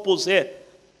his purpose here.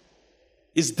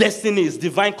 His destiny, his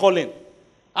divine calling.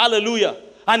 Hallelujah.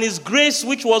 And his grace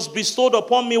which was bestowed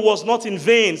upon me was not in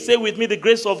vain. Say with me, the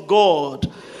grace of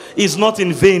God is not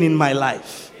in vain in my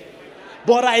life.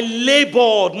 But I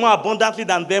labored more abundantly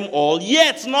than them all.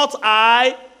 Yet not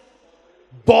I,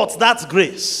 but that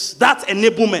grace, that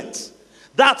enablement,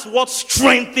 that's what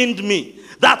strengthened me.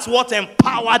 That's what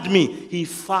empowered me. He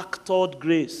factored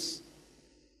grace.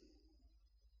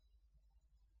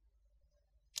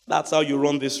 That's how you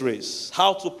run this race.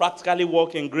 How to practically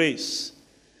walk in grace.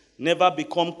 Never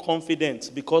become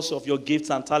confident because of your gifts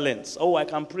and talents. Oh, I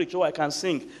can preach. Oh, I can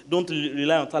sing. Don't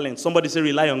rely on talent. Somebody say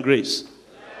rely on grace.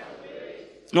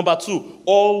 Number 2,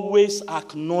 always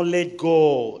acknowledge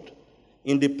God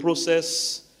in the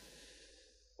process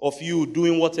of you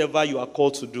doing whatever you are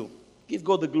called to do. Give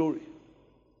God the glory.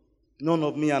 None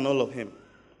of me and all of him.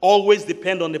 Always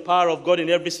depend on the power of God in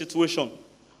every situation.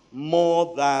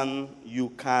 More than you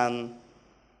can.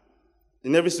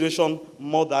 In every situation,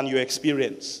 more than you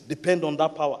experience. Depend on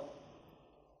that power.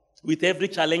 With every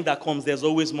challenge that comes, there's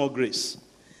always more grace.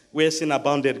 Where sin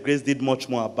abounded, grace did much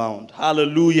more abound.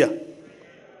 Hallelujah.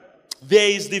 There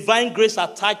is divine grace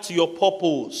attached to your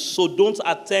purpose. So don't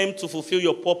attempt to fulfill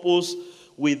your purpose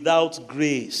without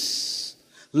grace.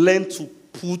 Learn to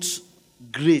put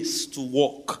grace to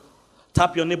work.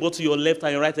 Tap your neighbor to your left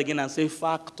and your right again and say,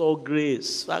 factor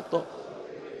grace. Factor.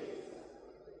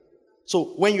 So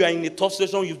when you are in a tough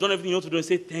situation, you've done everything you want to do, and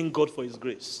say, thank God for his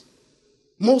grace.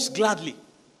 Most gladly.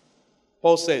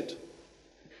 Paul said,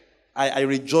 I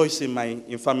rejoice in my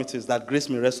infirmities, that grace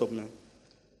may rest upon me.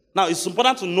 Now, it's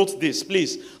important to note this,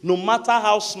 please. No matter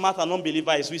how smart an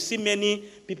unbeliever is, we see many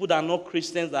people that are not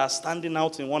Christians that are standing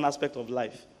out in one aspect of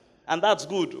life. And that's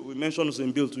good. We mentioned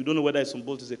Usain Bolt. We don't know whether Usain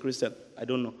Bolt is a Christian. I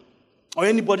don't know. Or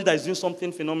anybody that is doing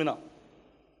something phenomenal.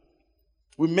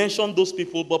 We mentioned those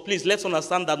people, but please, let's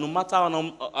understand that no matter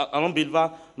an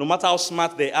unbeliever, no matter how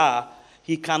smart they are,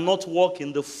 he cannot walk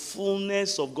in the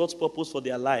fullness of God's purpose for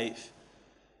their life.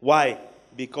 Why?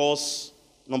 Because,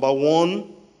 number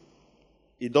 1,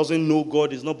 he doesn't know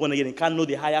God, he's not born again, he can't know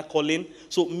the higher calling.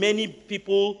 So many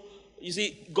people, you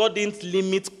see, God didn't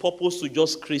limit purpose to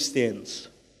just Christians.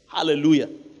 Hallelujah.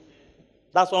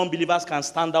 That's why unbelievers can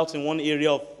stand out in one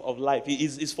area of life.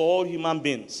 It's for all human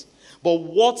beings. But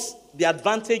what the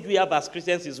advantage we have as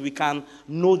Christians is we can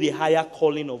know the higher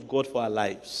calling of God for our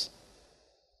lives.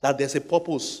 That there's a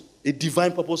purpose, a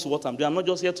divine purpose to what I'm doing. I'm not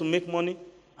just here to make money.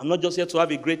 I'm not just here to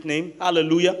have a great name.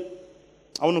 Hallelujah.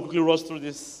 I want to quickly rush through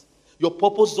this. Your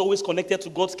purpose is always connected to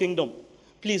God's kingdom.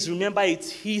 Please remember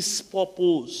it's his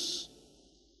purpose.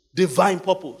 Divine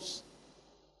purpose.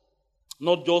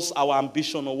 Not just our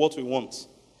ambition or what we want.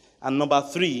 And number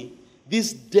 3,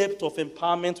 this depth of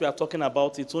empowerment we are talking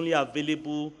about, it's only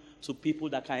available to people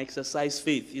that can exercise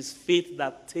faith. It's faith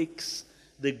that takes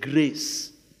the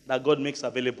grace that God makes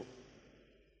available.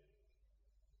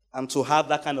 And to have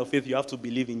that kind of faith, you have to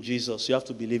believe in Jesus. You have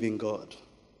to believe in God.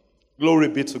 Glory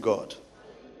be to God.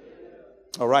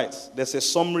 All right. There's a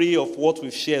summary of what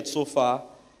we've shared so far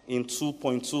in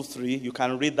 2.23. You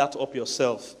can read that up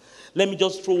yourself. Let me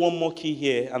just throw one more key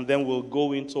here, and then we'll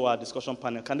go into our discussion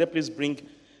panel. Can they please bring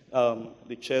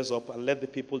the chairs up and let the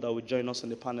people that will join us in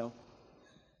the panel.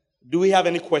 Do we have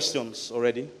any questions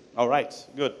already? All right,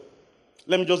 good.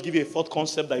 Let me just give you a 4th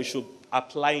concept that you should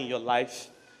apply in your life.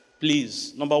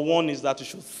 Please. Number 1 is that you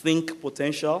should think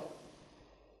potential.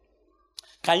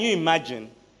 Can you imagine?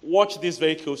 Watch this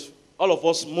very close. All of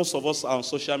us, most of us are on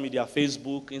social media,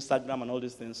 Facebook, Instagram, and all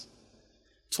these things.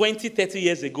 20, 30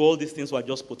 years ago, all these things were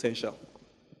just potential.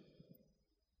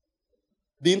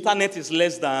 The internet is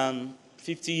less than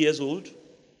 50 years old.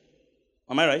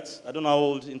 Am I right? I don't know how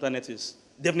old the internet is.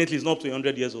 Definitely it's not up to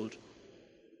 100 years old.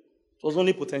 It was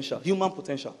only potential, human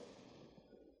potential.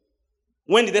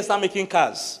 When did they start making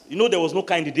cars? There was no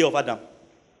car in the day of Adam.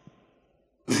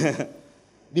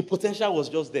 The potential was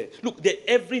just there. Look,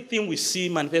 everything we see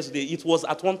manifest today, it was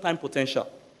at one time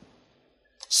potential.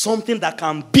 Something that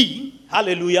can be,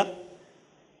 hallelujah,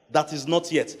 that is not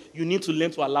yet. You need to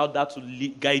learn to allow that to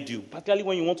guide you, particularly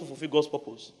when you want to fulfill God's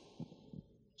purpose.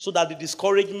 So that the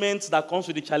discouragement that comes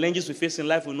with the challenges we face in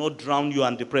life will not drown you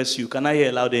and depress you. Can I hear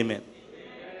a loud amen?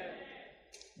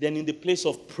 Then in the place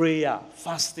of prayer,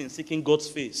 fasting, seeking God's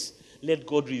face, let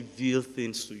God reveal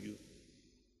things to you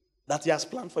that He has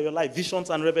planned for your life, visions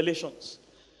and revelations.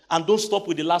 And don't stop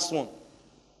with the last one.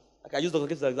 Like I use Dr.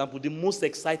 K as an example. The most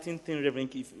exciting thing, Reverend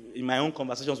Keith, in my own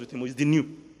conversations with him is the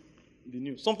new. The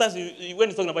new. Sometimes when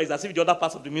he's talking about it, it's as if the other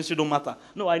parts of the ministry don't matter.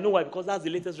 No, I know why. Because that's the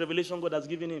latest revelation God has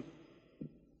given him.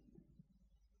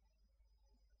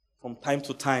 From time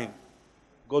to time,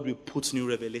 God will put new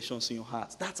revelations in your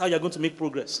heart. That's how you're going to make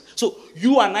progress. So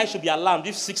you and I should be alarmed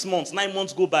if 6 months, 9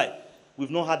 months go by, we've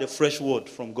not had a fresh word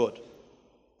from God.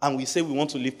 And we say we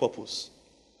want to live purpose.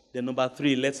 Then number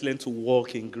 3, let's learn to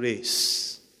walk in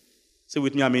grace. Say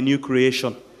with me, I'm a new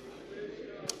creation.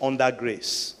 Under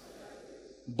grace.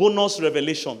 Bonus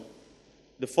revelation.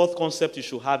 The 4th concept you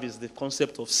should have is the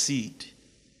concept of seed.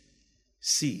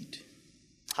 Seed.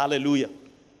 Hallelujah.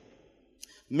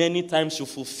 Many times you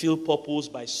fulfill purpose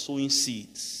by sowing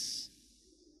seeds.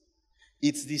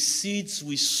 It's the seeds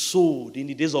we sowed in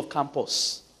the days of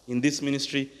campus in this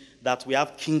ministry that we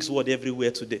have King's Word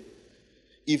everywhere today.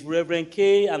 If Reverend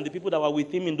K and the people that were with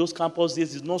him in those campus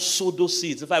days did not sow those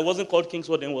seeds, if I wasn't called King's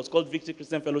Word, then it was called Victory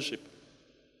Christian Fellowship,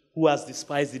 who has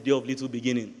despised the day of little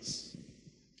beginnings.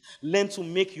 Learn to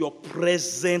make your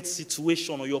present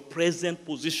situation or your present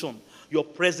position, your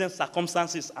present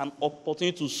circumstances an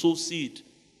opportunity to sow seed.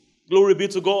 Glory be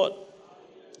to God.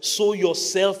 Sow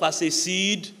yourself as a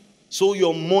seed. Sow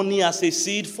your money as a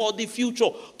seed for the future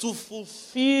to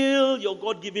fulfill your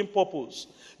God-given purpose.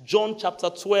 John chapter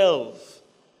 12.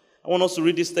 I want us to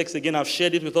read this text again. I've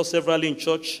shared it with us severally in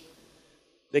church.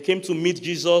 They came to meet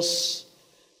Jesus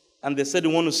and they said they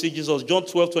want to see Jesus. John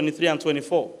 12, 23 and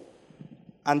 24.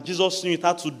 And Jesus knew it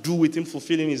had to do with him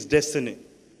fulfilling his destiny.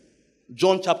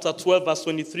 John chapter 12, verse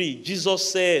 23.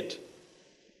 Jesus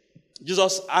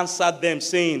answered them,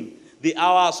 saying, the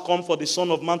hour has come for the Son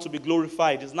of Man to be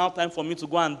glorified. It's now time for me to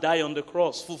go and die on the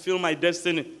cross, fulfill my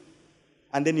destiny.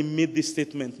 And then he made this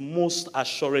statement, most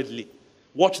assuredly.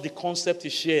 Watch the concept he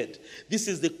shared. This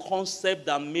is the concept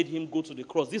that made him go to the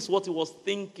cross. This is what he was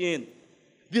thinking.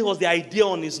 This was the idea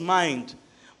on his mind.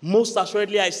 Most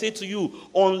assuredly, I say to you,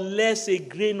 unless a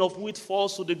grain of wheat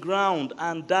falls to the ground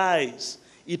and dies,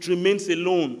 it remains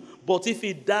alone. But if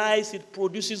it dies, it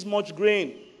produces much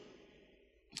grain.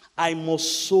 I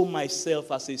must sow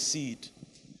myself as a seed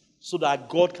so that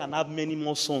God can have many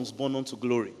more sons born unto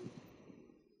glory.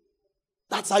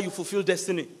 That's how you fulfill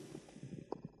destiny.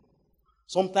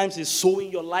 Sometimes it's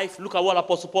sowing your life. Look at what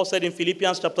Apostle Paul said in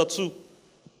Philippians chapter 2,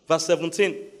 verse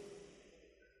 17.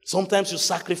 Sometimes you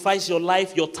sacrifice your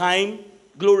life, your time.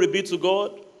 Glory be to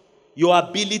God. Your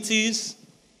abilities.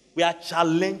 We are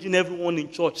challenging everyone in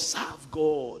church. Serve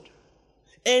God.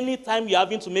 Anytime you're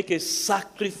having to make a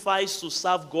sacrifice to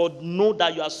serve God, know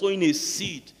that you are sowing a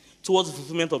seed towards the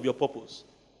fulfillment of your purpose.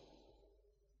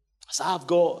 Serve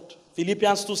God.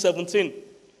 Philippians 2:17.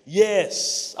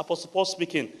 Yes, Apostle Paul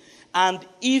speaking. And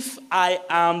if I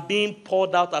am being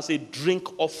poured out as a drink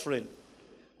offering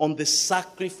on the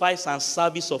sacrifice and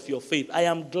service of your faith, I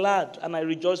am glad and I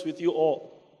rejoice with you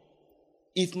all.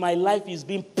 If my life is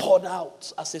being poured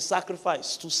out as a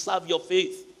sacrifice to serve your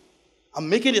faith, I'm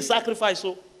making a sacrifice,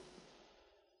 so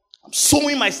I'm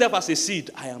sowing myself as a seed.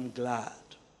 I am glad.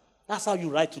 That's how you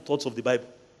write 2 thirds of the Bible.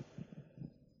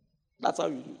 That's how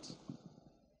you do it.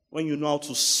 When you know how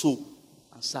to sow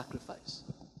and sacrifice.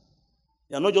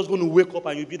 You're not just going to wake up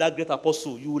and you'll be that great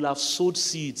apostle. You will have sowed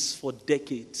seeds for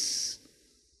decades.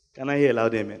 Can I hear a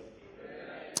loud amen?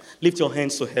 Lift your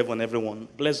hands to heaven, everyone.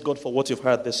 Bless God for what you've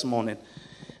heard this morning.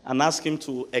 And ask him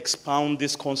to expound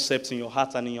this concept in your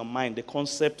heart and in your mind. The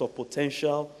concept of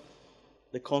potential,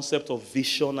 the concept of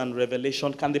vision and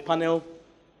revelation. Can the panel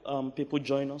people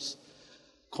join us?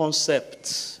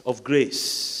 Concept of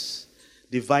grace,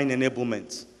 divine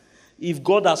enablement. If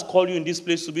God has called you in this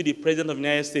place to be the president of the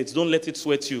United States, don't let it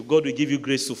sweat you. God will give you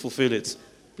grace to fulfill it.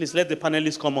 Please let the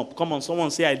panelists come up. Come on, someone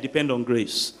say, I depend on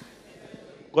grace.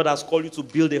 God has called you to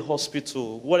build a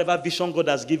hospital. Whatever vision God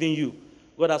has given you.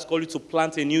 God has called you to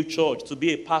plant a new church, to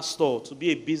be a pastor, to be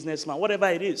a businessman, whatever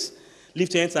it is.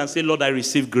 Lift your hands and say, Lord, I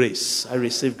receive grace. I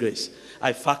receive grace.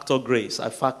 I factor grace. I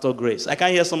factor grace. I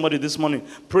can hear somebody this morning.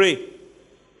 Pray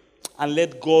and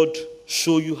let God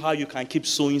show you how you can keep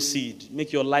sowing seed.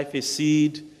 Make your life a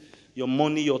seed, your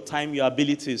money, your time, your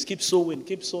abilities. Keep sowing,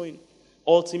 keep sowing.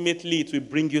 Ultimately, it will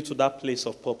bring you to that place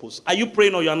of purpose. Are you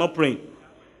praying or you are not praying?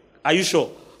 Are you sure?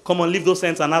 Come on, leave those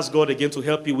hands and ask God again to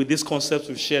help you with this concept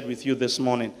we've shared with you this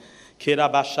morning. In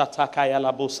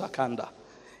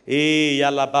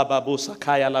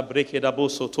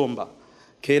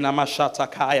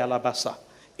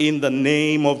the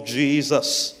name of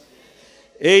Jesus.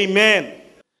 Amen.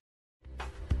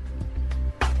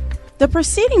 The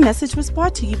preceding message was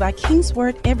brought to you by King's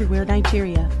Word Everywhere,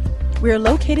 Nigeria. We are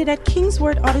located at King's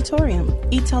Word Auditorium,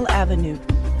 Etel Avenue,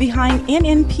 behind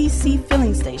NNPC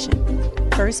Filling Station,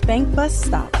 First Bank Bus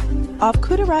Stop, off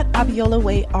Kudirat Abiola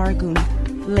Way, Oregun,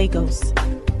 Lagos.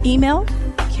 Email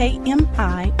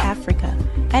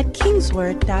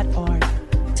kmiafrica@kingsword.org.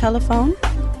 Telephone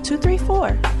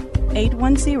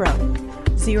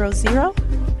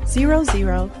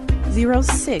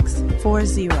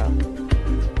 234-810-00000640.